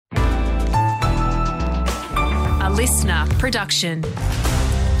listener production.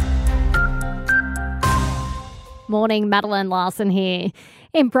 Morning, Madeline Larson here.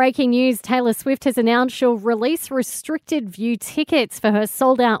 In breaking news, Taylor Swift has announced she'll release restricted view tickets for her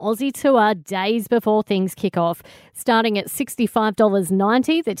sold-out Aussie tour days before things kick off. Starting at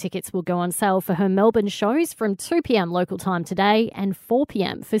 $65.90, the tickets will go on sale for her Melbourne shows from 2 p.m. local time today and 4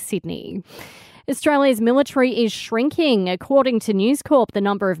 p.m. for Sydney. Australia's military is shrinking. According to News Corp, the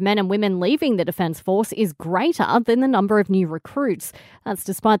number of men and women leaving the Defence Force is greater than the number of new recruits. That's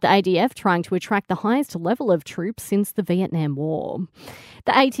despite the ADF trying to attract the highest level of troops since the Vietnam War.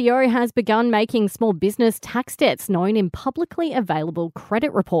 The ATO has begun making small business tax debts known in publicly available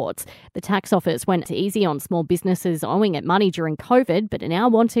credit reports. The tax office went easy on small businesses owing it money during COVID, but are now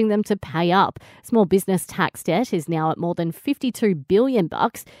wanting them to pay up. Small business tax debt is now at more than $52 billion.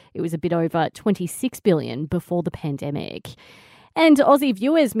 It was a bit over $26 billion before the pandemic. And Aussie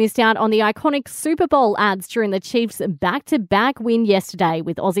viewers missed out on the iconic Super Bowl ads during the Chiefs' back-to-back win yesterday,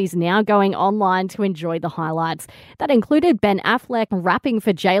 with Aussies now going online to enjoy the highlights. That included Ben Affleck rapping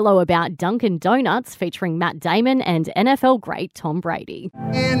for J-Lo about Dunkin' Donuts, featuring Matt Damon and NFL great Tom Brady.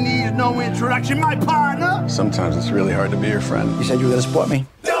 And needs no introduction, my partner. Sometimes it's really hard to be your friend. You said you were going to support me.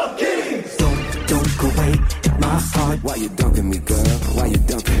 Don't go away, my heart. Why you dunking me, girl? Why you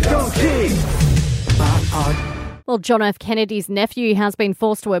dunking me? Go Kings! My heart. Well, John F. Kennedy's nephew has been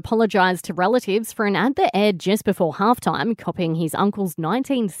forced to apologise to relatives for an ad that aired just before halftime, copying his uncle's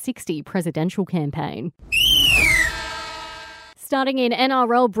 1960 presidential campaign. Starting in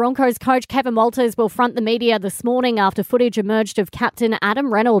NRL, Broncos coach Kevin Walters will front the media this morning after footage emerged of captain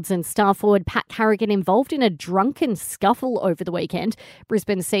Adam Reynolds and star forward Pat Carrigan involved in a drunken scuffle over the weekend.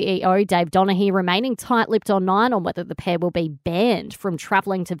 Brisbane CEO Dave Donaghy remaining tight-lipped online on whether the pair will be banned from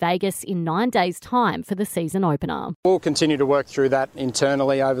travelling to Vegas in 9 days' time for the season opener. We'll continue to work through that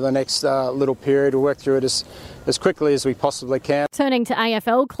internally over the next little period. We'll work through it as quickly as we possibly can. Turning to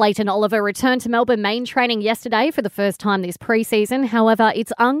AFL, Clayton Oliver returned to Melbourne main training yesterday for the first time this pre-season. However,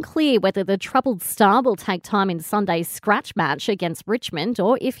 it's unclear whether the troubled star will take time in Sunday's scratch match against Richmond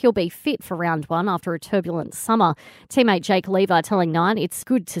or if he'll be fit for round one after a turbulent summer. Teammate Jake Lever telling Nine it's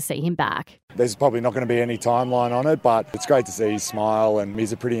good to see him back. There's probably not going to be any timeline on it, but it's great to see his smile, and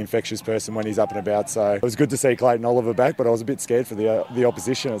he's a pretty infectious person when he's up and about. So it was good to see Clayton Oliver back, but I was a bit scared for the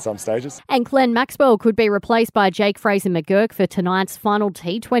opposition at some stages. And Glenn Maxwell could be replaced by Jake Fraser-McGurk for tonight's final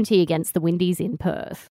T20 against the Windies in Perth.